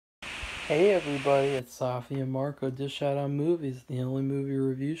Hey everybody, it's Safi and Marco Dish Out on Movies, the only movie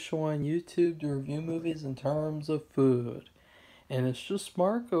review show on YouTube to review movies in terms of food. And it's just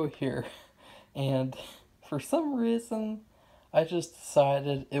Marco here. And for some reason, I just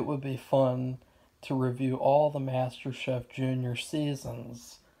decided it would be fun to review all the Masterchef Junior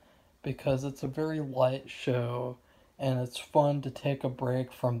seasons because it's a very light show and it's fun to take a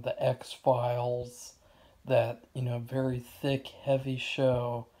break from the X Files, that, very thick, heavy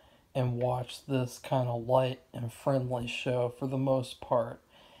show, and watch this kind of light and friendly show for the most part.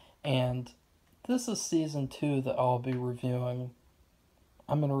 And this is season 2 that I'll be reviewing.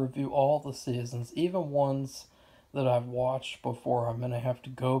 I'm going to review all the seasons, even ones that I've watched before. I'm going to have to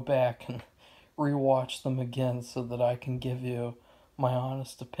go back and rewatch them again so that I can give you my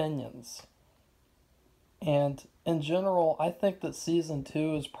honest opinions. And in general, I think that season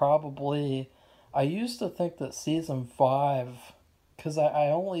 2 is probably. I used to think that season 5, because I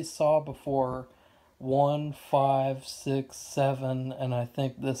only saw before 1, 5, 6, 7, and I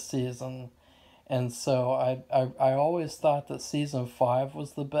think this season. And so I always thought that season 5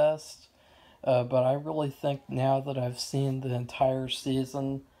 was the best. But I really think now that I've seen the entire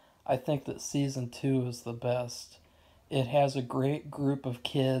season, I think that season 2 is the best. It has a great group of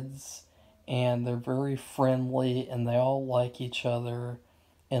kids, and they're very friendly, and they all like each other,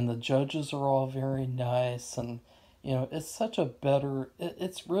 and the judges are all very nice, and it's such a better.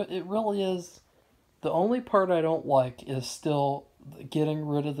 It really is. The only part I don't like is still getting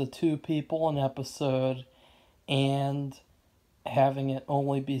rid of the two people an episode and having it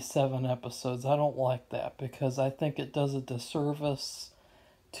only be 7 episodes. I don't like that because I think it does a disservice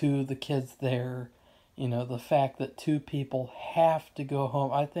to the kids there. The fact that two people have to go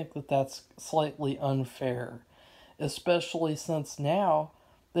home, I think that that's slightly unfair, especially since now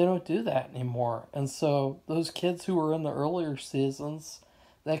they don't do that anymore. And so those kids who were in the earlier seasons,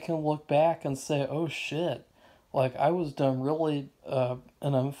 they can look back and say, "Oh shit, like I was done really an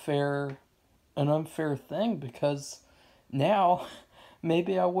unfair thing because now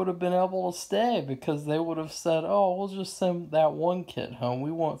maybe I would have been able to stay because they would have said, "Oh, we'll just send that one kid home.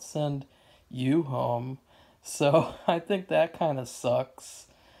 We won't send you home." So I think that kind of sucks.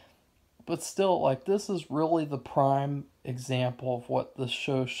 But still, like, this is really the prime example of what this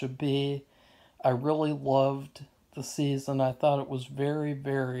show should be. I really loved the season. I thought it was very,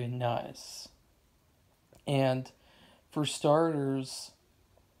 very nice. And for starters,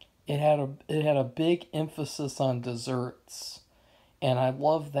 it had a big emphasis on desserts. And I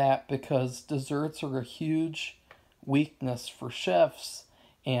love that because desserts are a huge weakness for chefs.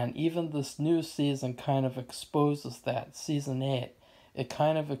 And even this new season kind of exposes that. Season 8, it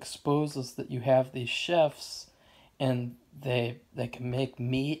kind of exposes that you have these chefs and they can make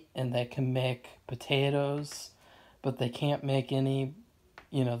meat and they can make potatoes, but they can't make they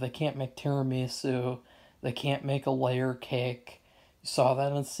can't make tiramisu, they can't make a layer cake. You saw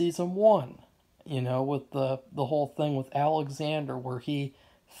that in season 1, with the whole thing with Alexander where he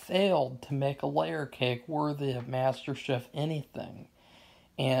failed to make a layer cake worthy of MasterChef anything.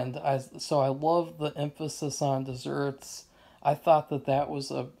 And I love the emphasis on desserts. I thought that that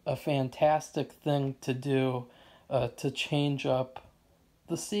was a fantastic thing to do, to change up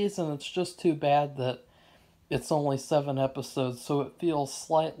the season. It's just too bad that it's only 7 episodes, so it feels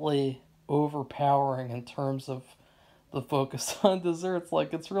slightly overpowering in terms of the focus on desserts.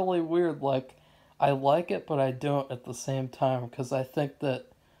 Like, it's really weird. Like, I like it, but I don't at the same time because I think that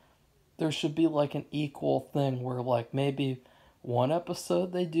there should be like an equal thing where, like, maybe one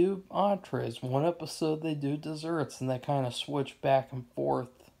episode they do entrees, one episode they do desserts, and they kind of switch back and forth.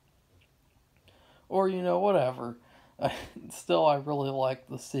 Or, whatever. Still, I really like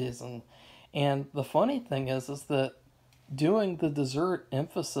the season. And the funny thing is that doing the dessert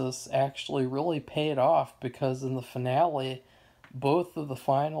emphasis actually really paid off because in the finale, both of the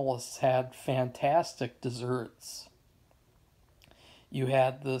finalists had fantastic desserts. You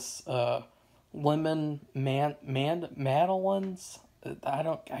had this lemon madeleines.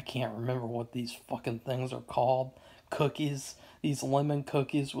 I can't remember what these fucking things are called. Cookies. These lemon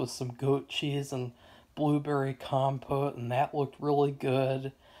cookies with some goat cheese and blueberry compote, and that looked really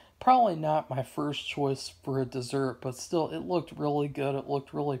good. Probably not my first choice for a dessert, but still, it looked really good. It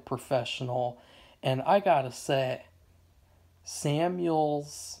looked really professional. And I gotta say,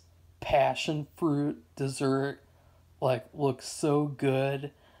 Samuel's passion fruit dessert like looks so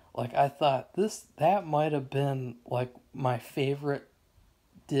good. Like, I thought that might have been like my favorite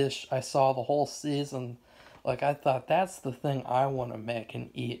dish I saw the whole season. Like, I thought that's the thing I want to make and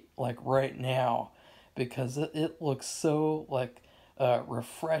eat like right now because it looks so like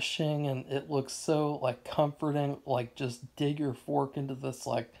refreshing, and it looks so like comforting. Like, just dig your fork into this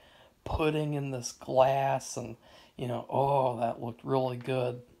like pudding in this glass, and oh, that looked really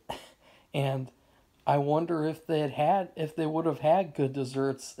good. And I wonder if they would have had good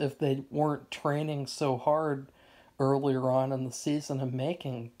desserts if they weren't training so hard earlier on in the season of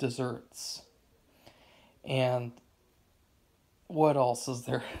making desserts. And what else is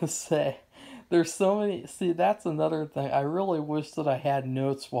there to say? There's so many. See, that's another thing. I really wish that I had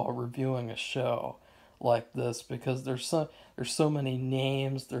notes while reviewing a show like this, because there's so many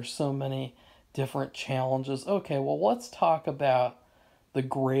names, there's so many different challenges. Okay, well, let's talk about the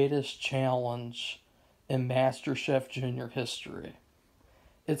greatest challenge in MasterChef Junior history.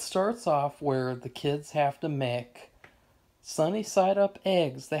 It starts off where the kids have to make sunny side up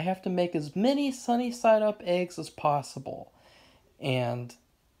eggs. They have to make as many sunny side up eggs as possible. And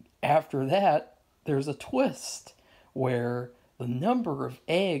after that, there's a twist where the number of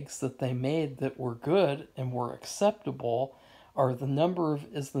eggs that they made that were good and were acceptable is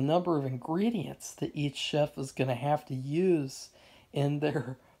the number of ingredients that each chef is going to have to use in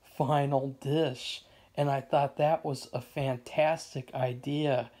their final dish. And I thought that was a fantastic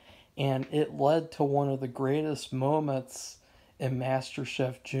idea, and it led to one of the greatest moments in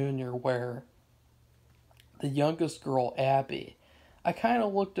MasterChef Junior, where the youngest girl, Abby, I kind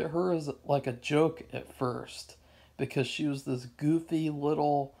of looked at her as like a joke at first, because she was this goofy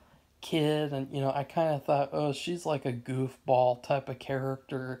little kid, and I kind of thought, oh, she's like a goofball type of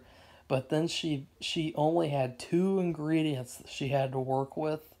character. But then she only had two ingredients that she had to work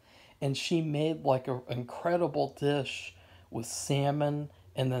with, and she made like an incredible dish with salmon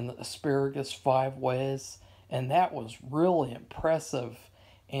and then asparagus 5 ways, and that was really impressive.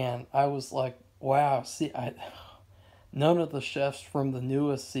 And I was like, wow, see, none of the chefs from the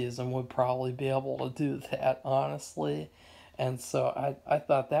newest season would probably be able to do that, honestly. And so I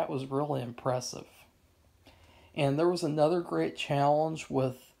thought that was really impressive. And there was another great challenge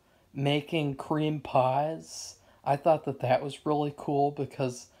with making cream pies. I thought that was really cool,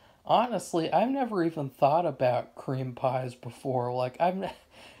 because honestly, I've never even thought about cream pies before. Like,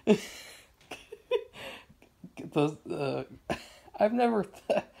 the, I've never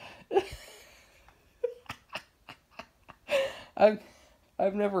I've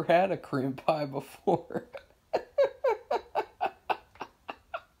I've never had a cream pie before.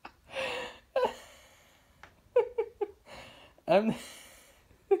 I'm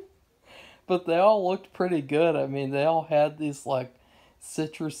But they all looked pretty good. I mean, they all had these like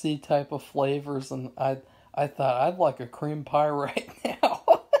citrusy type of flavors, and I thought I'd like a cream pie right now.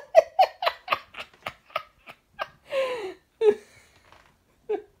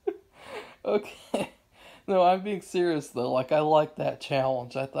 Okay. No, I'm being serious though. Like, I liked that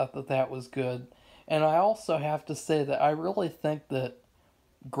challenge. I thought that was good. And I also have to say that I really think that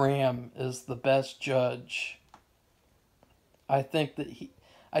Graham is the best judge. I think that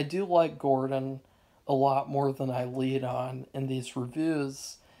I do like Gordon a lot more than I lead on in these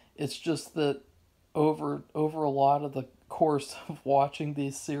reviews. It's just that over a lot of the course of watching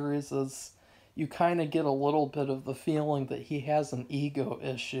these series, is you kind of get a little bit of the feeling that he has an ego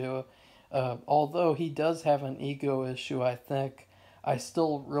issue. Although he does have an ego issue, I think I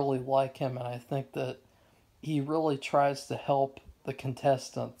still really like him, and I think that he really tries to help the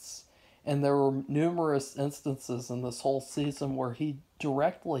contestants. And there were numerous instances in this whole season where he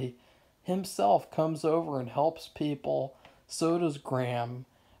directly himself comes over and helps people. So does Graham.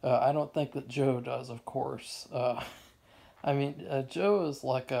 I don't think that Joe does, of course. I mean, Joe is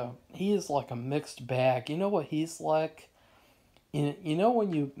he is like a mixed bag. You know what he's like? You know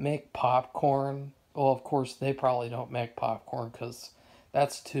when you make popcorn? Well, of course, they probably don't make popcorn because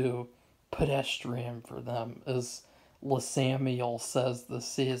that's too pedestrian for them, as LaSamuel says this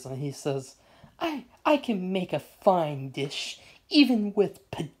season. He says, I can make a fine dish even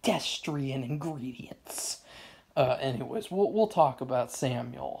with pedestrian ingredients. Anyways, we'll talk about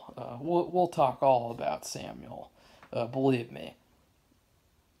Samuel. We'll talk all about Samuel. Believe me,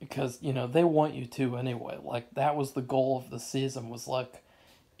 because they want you to anyway. Like, that was the goal of the season. Was like,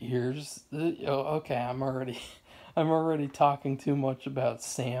 here's okay. I'm already talking too much about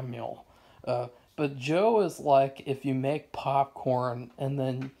Samuel. But Joe is like, if you make popcorn and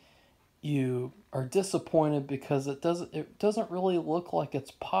then you are disappointed because it doesn't really look like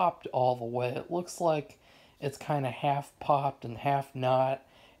it's popped all the way. It looks like it's kind of half popped and half not,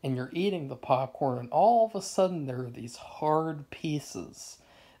 and you're eating the popcorn, and all of a sudden there are these hard pieces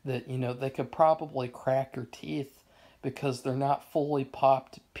that they could probably crack your teeth because they're not fully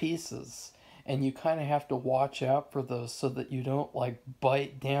popped pieces, and you kind of have to watch out for those so that you don't like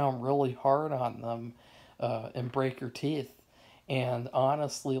bite down really hard on them and break your teeth. And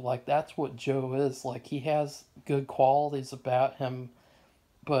honestly, like, that's what Joe is. Like, he has good qualities about him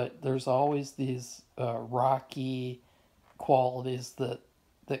but there's always these rocky qualities that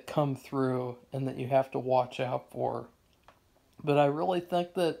come through and that you have to watch out for. But I really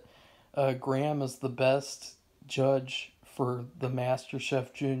think that Graham is the best judge for the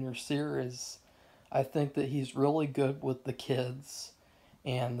MasterChef Junior series. I think that he's really good with the kids,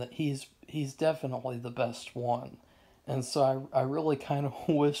 and that he's definitely the best one. And so I really kind of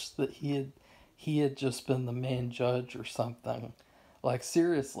wish that he had just been the main judge or something. Like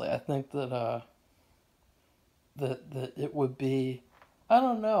seriously, I think that that it would be, I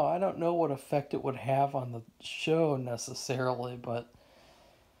don't know. I don't know what effect it would have on the show necessarily, but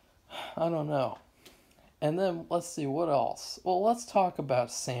I don't know. And then let's see what else. Well, let's talk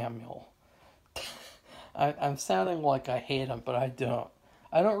about Samuel. I'm sounding like I hate him, but I don't.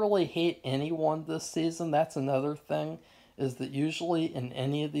 I don't really hate anyone this season. That's another thing, is that usually in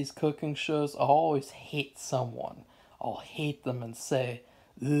any of these cooking shows, I'll always hate someone. I'll hate them and say,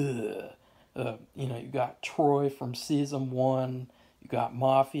 ugh. You got Troy from season 1. You got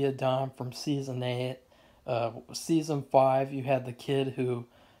Mafia Don from season 8. Season 5, you had the kid who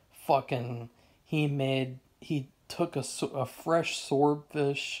fucking, he took a fresh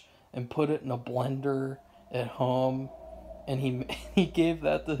swordfish and put it in a blender at home, and he gave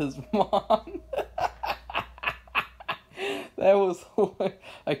that to his mom. That was,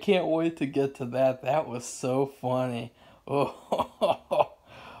 I can't wait to get to that. That was so funny. Oh,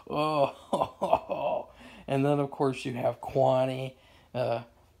 oh. And then of course you have Kwani,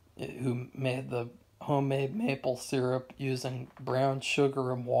 who made the homemade maple syrup using brown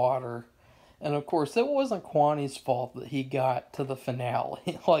sugar and water. And of course, it wasn't Kwani's fault that he got to the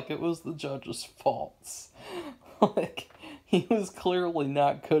finale. Like, it was the judges' faults. Like, he was clearly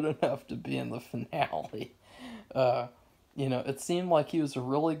not good enough to be in the finale. It seemed like he was a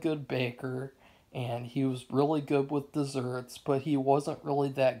really good baker, and he was really good with desserts, but he wasn't really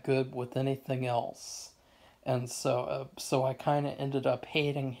that good with anything else. And so I kind of ended up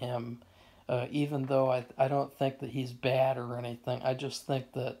hating him, even though I don't think that he's bad or anything. I just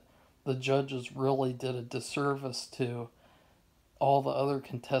think that the judges really did a disservice to all the other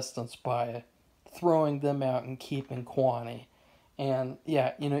contestants by throwing them out and keeping Kwani. And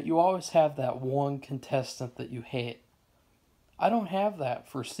yeah, you always have that one contestant that you hate. I don't have that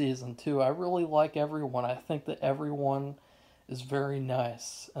for season 2. I really like everyone. I think that everyone is very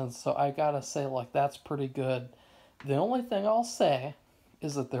nice. And so I gotta say, like, that's pretty good. The only thing I'll say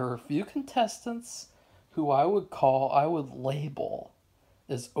is that there are a few contestants who I would label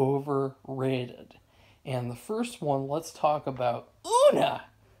is overrated. And the first one, let's talk about Una.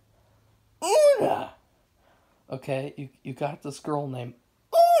 Una. Okay, you got this girl named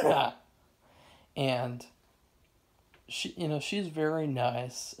Una. And she's very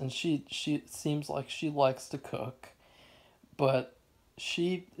nice, and she seems like she likes to cook. But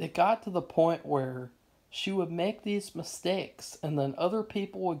it got to the point where she would make these mistakes, and then other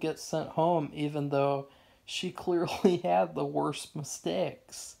people would get sent home even though she clearly had the worst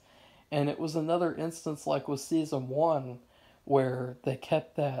mistakes. And it was another instance like with season 1 where they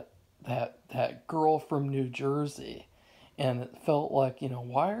kept that girl from New Jersey, and it felt like,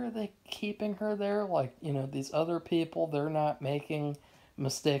 why are they keeping her there? Like, these other people, they're not making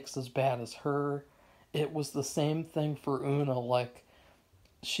mistakes as bad as her. It was the same thing for Una. Like,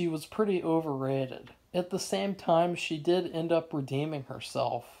 she was pretty overrated. At the same time, she did end up redeeming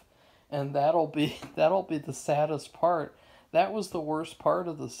herself, and that'll be the saddest part. That was the worst part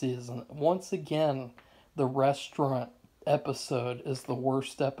of the season. Once again, the restaurant episode is the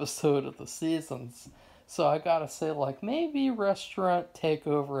worst episode of the seasons. So I gotta say, like, maybe restaurant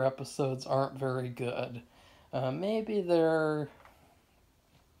takeover episodes aren't very good. Maybe they're,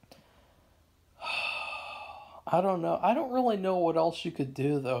 I don't know. I don't really know what else you could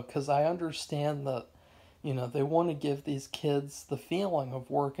do, though, because I understand that, they want to give these kids the feeling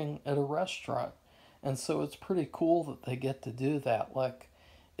of working at a restaurant. And so it's pretty cool that they get to do that. Like,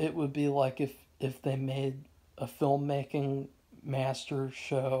 it would be like if they made a filmmaking master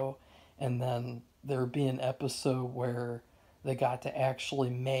show, and then there'd be an episode where they got to actually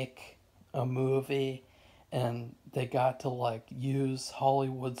make a movie, and they got to, like, use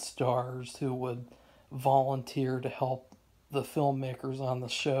Hollywood stars who would volunteer to help the filmmakers on the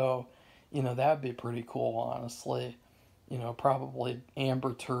show. That'd be pretty cool, honestly. Probably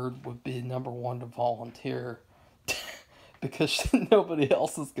Amber Turd would be number 1 to volunteer because nobody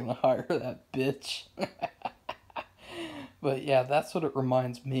else is going to hire that bitch. But yeah, that's what it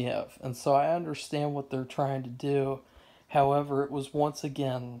reminds me of. And so I understand what they're trying to do. However, it was once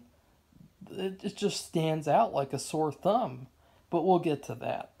again, it just stands out like a sore thumb. But we'll get to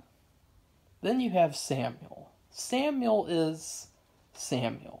that. Then you have Samuel. Samuel is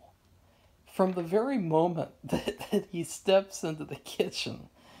Samuel. From the very moment that he steps into the kitchen,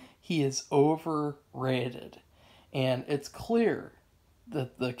 he is overrated. And it's clear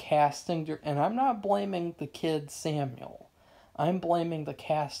that the casting, and I'm not blaming the kid Samuel, I'm blaming the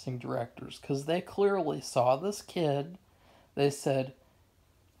casting directors because they clearly saw this kid. They said,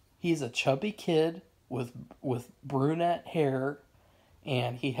 he's a chubby kid with brunette hair,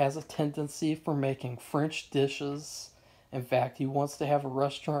 and he has a tendency for making French dishes. In fact, he wants to have a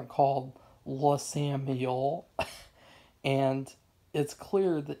restaurant called Le Samuel, and it's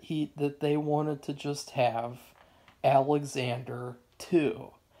clear that they wanted to just have Alexander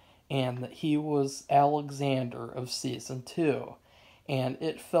too, and that he was Alexander of season 2. And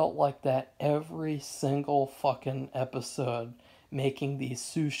it felt like that every single fucking episode, making these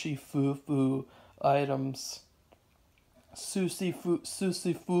sushi foo items, sushi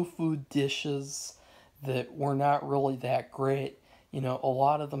foo dishes that were not really that great. You know, a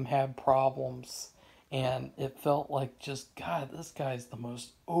lot of them had problems, and it felt like just, God, this guy's the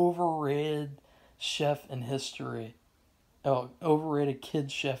most overrated chef in history. Oh, overrated kid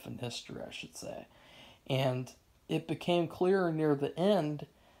chef in history, I should say. And it became clearer near the end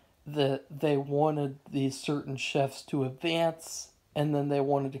that they wanted these certain chefs to advance, and then they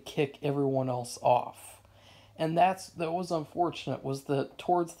wanted to kick everyone else off. And that was unfortunate, was that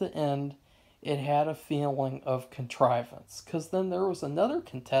towards the end it had a feeling of contrivance, because then there was another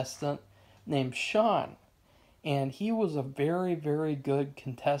contestant named Sean, and he was a very, very good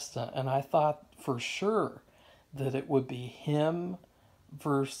contestant, and I thought for sure that it would be him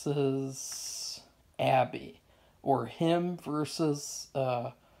versus Abby, or him versus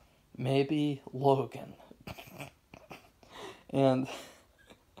maybe Logan. And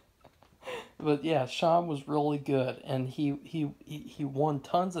but yeah, Sean was really good, and he won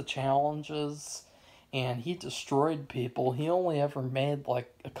tons of challenges, and he destroyed people. He only ever made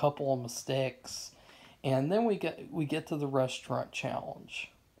like a couple of mistakes. And then we get to the restaurant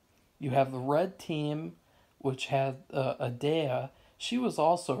challenge. You have the red team, which had Adea. She was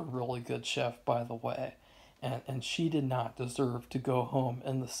also a really good chef, by the way, and she did not deserve to go home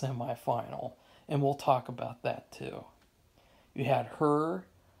in the semifinal. And we'll talk about that too. You had her.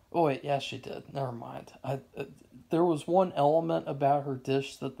 Oh wait, yeah, she did. Never mind. There was one element about her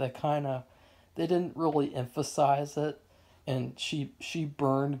dish that they didn't really emphasize it, and she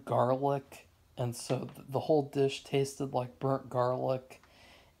burned garlic, and so the whole dish tasted like burnt garlic,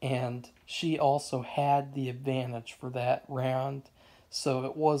 and she also had the advantage for that round, so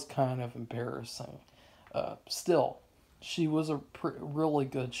it was kind of embarrassing. Still, she was a really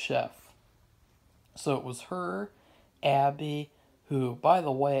good chef. So it was her, Abby, who, by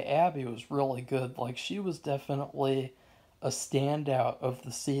the way, Abby was really good. Like, she was definitely a standout of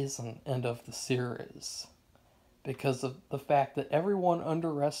the season and of the series because of the fact that everyone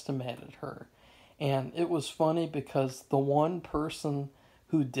underestimated her. And it was funny because the one person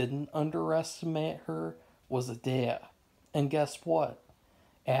who didn't underestimate her was Adea. And guess what?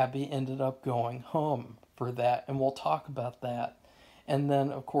 Abby ended up going home for that, and we'll talk about that. And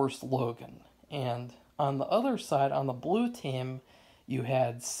then, of course, Logan. And on the other side, on the blue team, you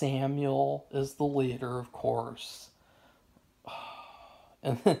had Samuel as the leader, of course.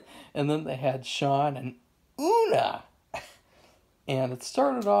 And then they had Sean and Una. And it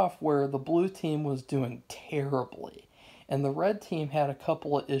started off where the blue team was doing terribly. And the red team had a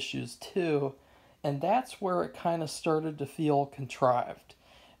couple of issues too. And that's where it kind of started to feel contrived.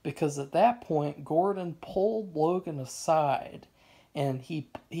 Because at that point, Gordon pulled Logan aside and he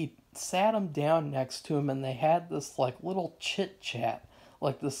sat him down next to him, and they had this like little chit chat,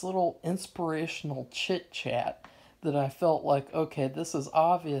 like this little inspirational chit chat that I felt like, okay, this is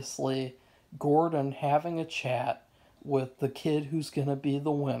obviously Gordon having a chat with the kid who's going to be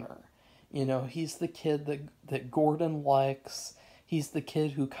the winner. You know, he's the kid that Gordon likes. He's the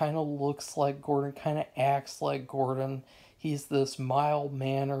kid who kind of looks like Gordon, kind of acts like Gordon. He's this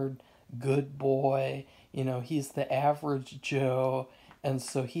mild-mannered, good boy. You know, he's the average Joe, and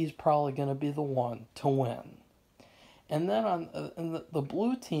so he's probably going to be the one to win. And then on in the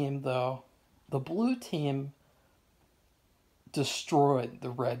blue team, though, the blue team destroyed the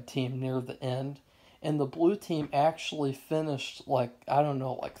red team near the end, and the blue team actually finished like, I don't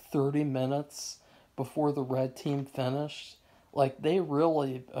know, like 30 minutes before the red team finished. Like, they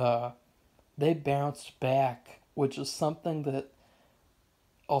really they bounced back, which is something that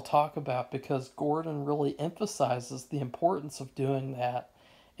I'll talk about because Gordon really emphasizes the importance of doing that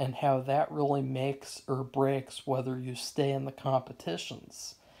and how that really makes or breaks whether you stay in the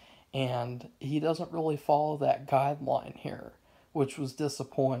competitions. And he doesn't really follow that guideline here, which was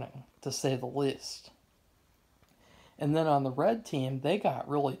disappointing, to say the least. And then on the red team, they got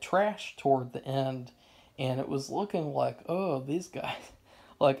really trashed toward the end, and it was looking like, oh, these guys,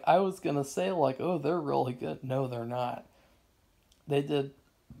 like I was gonna say, like, oh, they're really good. No, they're not. They did.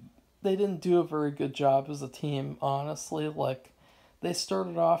 They didn't do a very good job as a team, honestly. Like, they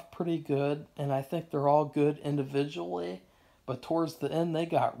started off pretty good, and I think they're all good individually, but towards the end, they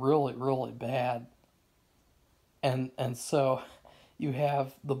got really, really bad. And so you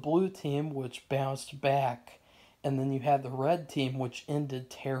have the blue team, which bounced back, and then you had the red team, which ended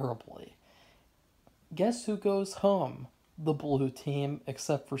terribly. Guess who goes home? The blue team,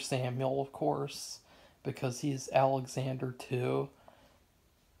 except for Samuel, of course, because he's Alexander too.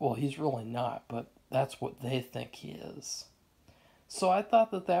 Well, he's really not, but that's what they think he is. So I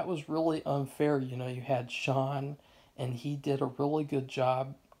thought that that was really unfair. You know, you had Sean, and he did a really good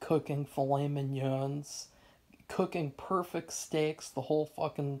job cooking filet mignons, cooking perfect steaks the whole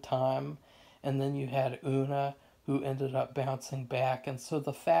fucking time. And then you had Una, who ended up bouncing back. And so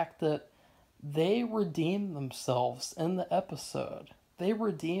the fact that they redeemed themselves in the episode, they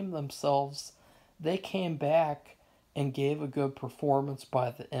redeemed themselves, they came back and gave a good performance by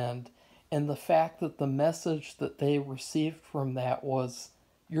the end. And the fact that the message that they received from that was,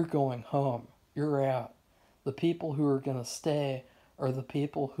 you're going home, you're out. The people who are going to stay are the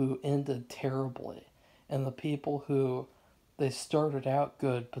people who ended terribly, and the people who they started out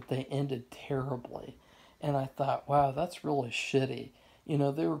good, but they ended terribly. And I thought, wow, that's really shitty. You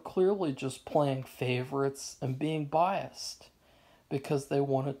know, they were clearly just playing favorites and being biased because they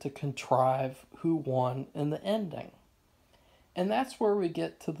wanted to contrive who won in the ending. And that's where we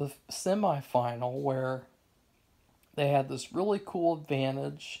get to the semifinal, where they had this really cool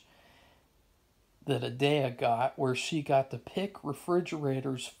advantage that Adea got, where she got to pick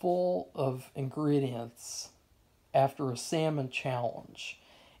refrigerators full of ingredients after a salmon challenge.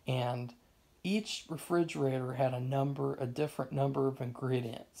 And each refrigerator had a different number of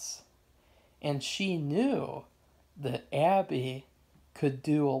ingredients. And she knew that Abby could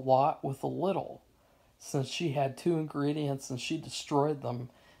do a lot with a little, since she had two ingredients and she destroyed them.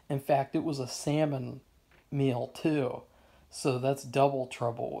 In fact, it was a salmon meal too. So that's double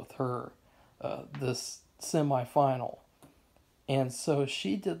trouble with her, this semifinal. And so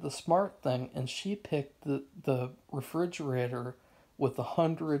she did the smart thing and she picked the refrigerator with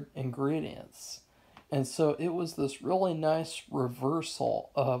 100 ingredients. And so it was this really nice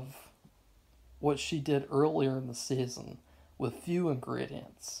reversal of what she did earlier in the season with few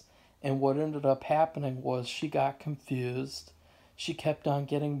ingredients. And what ended up happening was she got confused. She kept on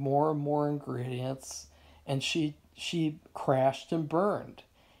getting more and more ingredients, and she crashed and burned.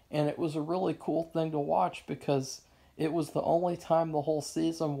 And it was a really cool thing to watch because it was the only time the whole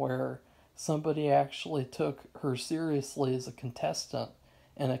season where somebody actually took her seriously as a contestant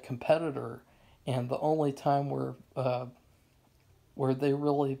and a competitor, and the only time where they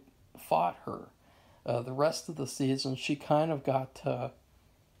really fought her. The rest of the season, she kind of got to,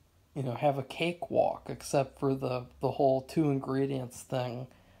 you know, have a cakewalk, except for the whole two ingredients thing,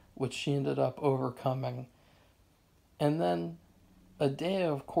 which she ended up overcoming. And then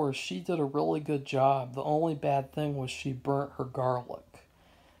Adea, of course, she did a really good job. The only bad thing was she burnt her garlic.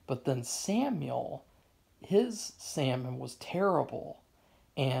 But then Samuel, his salmon was terrible,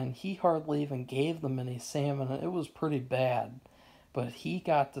 and he hardly even gave them any salmon, and it was pretty bad. But he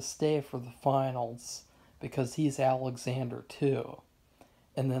got to stay for the finals because he's Alexander too.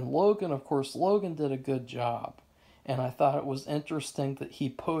 And then Logan, of course, Logan did a good job. And I thought it was interesting that he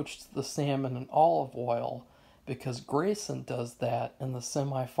poached the salmon in olive oil because Grayson does that in the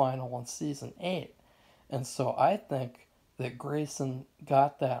semifinal in season 8. And so I think that Grayson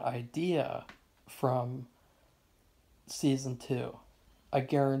got that idea from season 2. I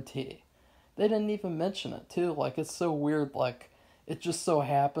guarantee. They didn't even mention it too. Like, it's so weird. Like, it just so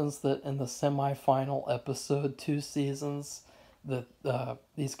happens that in the semifinal episode 2 seasons, that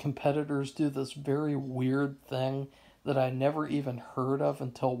these competitors do this very weird thing that I never even heard of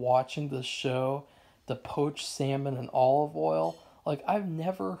until watching this show, to poach salmon in olive oil. Like, I've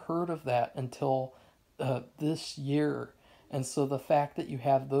never heard of that until this year. And so the fact that you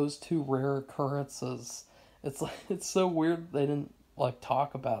have those two rare occurrences, it's like, it's so weird they didn't like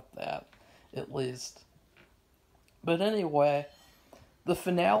talk about that, at least. But anyway, the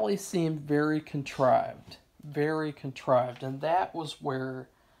finale seemed very contrived. Very contrived. And that was where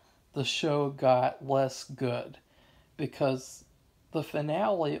the show got less good. Because the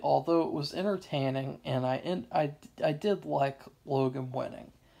finale, although it was entertaining, and I did like Logan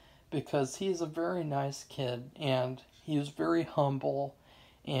winning. Because he's a very nice kid, and he was very humble,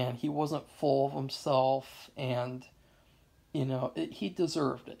 and he wasn't full of himself, and, you know, he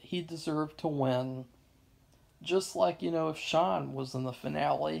deserved it. He deserved to win Just like, if Sean was in the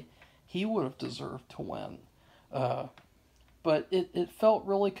finale, he would have deserved to win. Uh, but it felt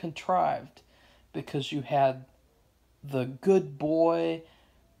really contrived because you had the good boy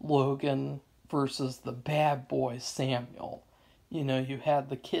Logan versus the bad boy Samuel. You had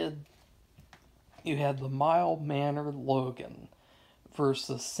the kid, you had the mild mannered Logan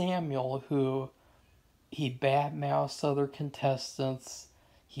versus Samuel, who he badmouths other contestants,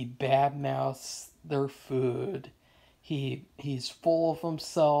 he badmouths their food, he's full of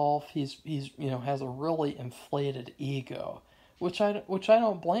himself, he's has a really inflated ego, which I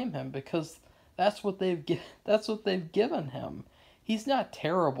don't blame him, because that's what they've given him. He's not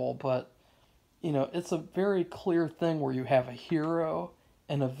terrible, but it's a very clear thing where you have a hero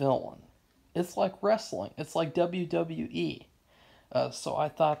and a villain. It's like wrestling. It's like WWE. So I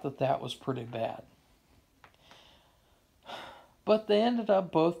thought that was pretty bad. But they ended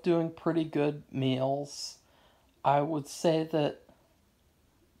up both doing pretty good meals. I would say that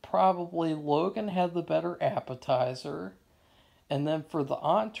probably Logan had the better appetizer. And then for the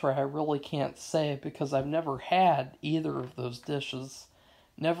entree, I really can't say because I've never had either of those dishes.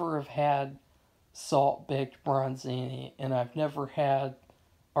 Never have had salt baked bronzini, and I've never had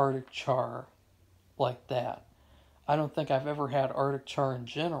Arctic char like that. I don't think I've ever had Arctic char in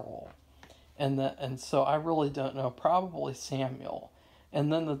general. And so I really don't know. Probably Samuel.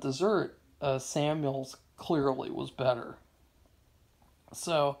 And then the dessert, Samuel's clearly was better.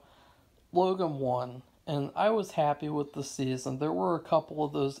 So Logan won, and I was happy with the season. There were a couple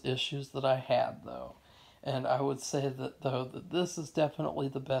of those issues that I had, though. And I would say that this is definitely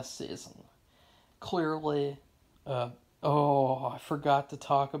the best season. Clearly, I forgot to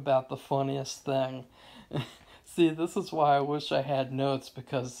talk about the funniest thing. See, this is why I wish I had notes,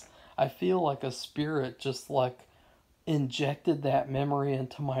 because I feel like a spirit just injected that memory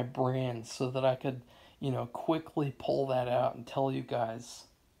into my brain so that I could, quickly pull that out and tell you guys.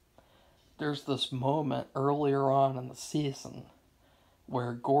 There's this moment earlier on in the season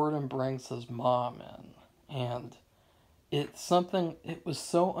where Gordon brings his mom in, and it was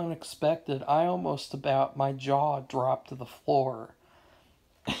so unexpected, my jaw dropped to the floor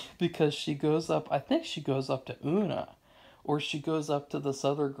because she goes up, I think she goes up to Una, or she goes up to this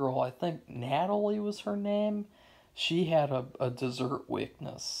other girl, I think Natalie was her name. She had a dessert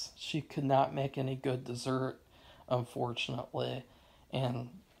weakness. She could not make any good dessert, unfortunately, and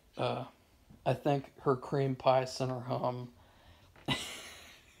I think her cream pie sent her home.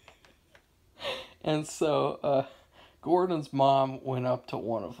 And so Gordon's mom went up to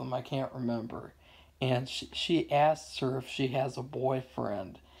one of them, I can't remember, and she asks her if she has a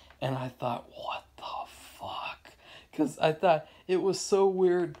boyfriend. And I thought, what the fuck? Because I thought it was so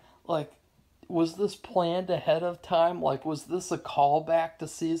weird. Like, was this planned ahead of time? Like, was this a callback to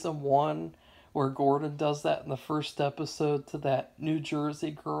season 1 where Gordon does that in the first episode to that New Jersey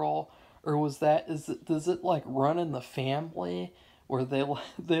girl? Or does it like run in the family where they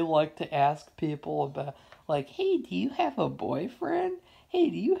like to ask people about, like, hey, do you have a boyfriend? Hey,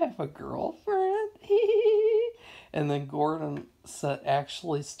 do you have a girlfriend? And then Gordon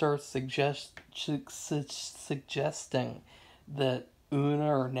actually starts suggesting that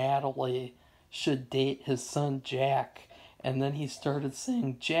Una or Natalie should date his son Jack. And then he started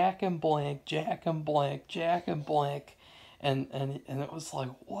saying Jack and blank, Jack and blank, Jack and blank. And it was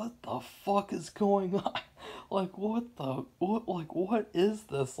like, what the fuck is going on? Like, what is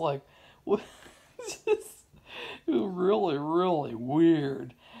this? Like, what? Just really, really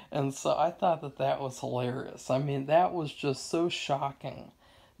weird. And so I thought that was hilarious. I mean, that was just so shocking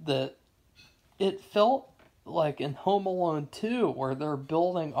that it felt like in Home Alone 2, where they're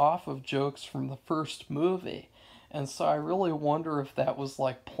building off of jokes from the first movie. And so I really wonder if that was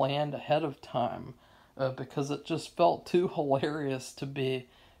like planned ahead of time, because it just felt too hilarious to be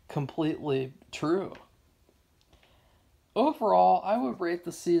completely true. Overall, I would rate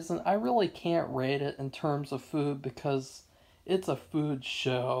the season. I really can't rate it in terms of food because it's a food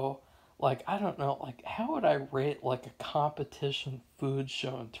show. Like, I don't know, like, how would I rate like a competition food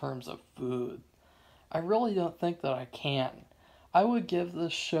show in terms of food? I really don't think that I can. I would give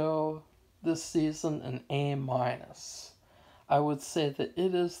this show, this season, an A minus. I would say that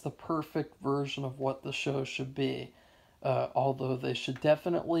it is the perfect version of what the show should be. Although they should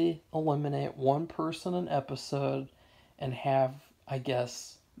definitely eliminate one person an episode and have, I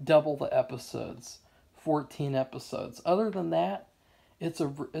guess, double the episodes, 14 episodes. Other than that, it's a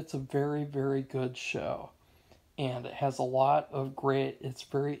very, very good show. And it has a lot of it's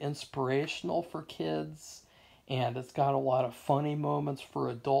very inspirational for kids, and it's got a lot of funny moments for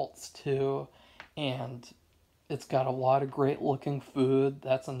adults too, and it's got a lot of great looking food.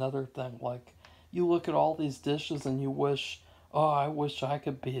 That's another thing. Like, you look at all these dishes and you wish, oh, I wish I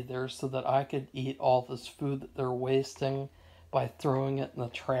could be there so that I could eat all this food that they're wasting by throwing it in the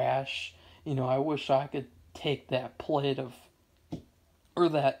trash. I wish I could take that plate of, or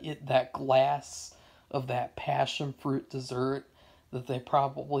that glass of that passion fruit dessert that they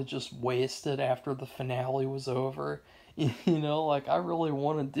probably just wasted after the finale was over. Like I really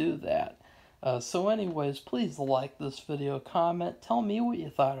want to do that. So anyways, please like this video, comment, tell me what you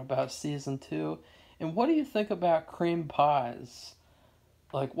thought about season 2, and what do you think about cream pies?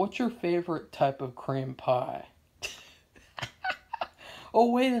 Like, what's your favorite type of cream pie? Oh,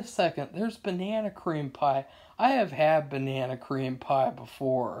 wait a second, there's banana cream pie. I have had banana cream pie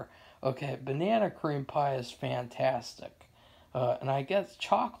before. Okay, banana cream pie is fantastic. And I guess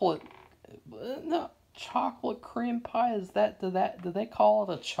chocolate, no, chocolate cream pie, do they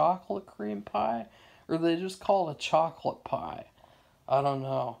call it a chocolate cream pie? Or do they just call it a chocolate pie? I don't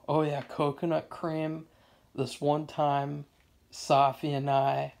know. Oh yeah, coconut cream. This one time, Safi and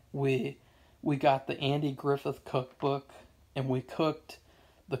I, we got the Andy Griffith cookbook, and we cooked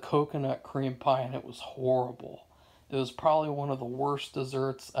the coconut cream pie, and it was horrible. It was probably one of the worst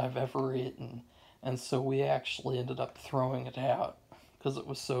desserts I've ever eaten, and so we actually ended up throwing it out because it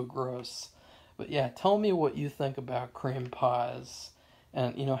was so gross. But yeah, tell me what you think about cream pies,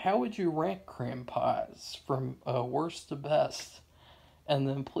 and how would you rank cream pies from worst to best? And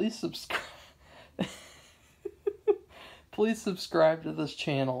then please subscribe. Please subscribe to this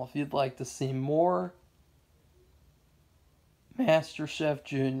channel if you'd like to see more Masterchef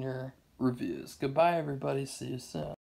Junior reviews. Goodbye, everybody. See you soon.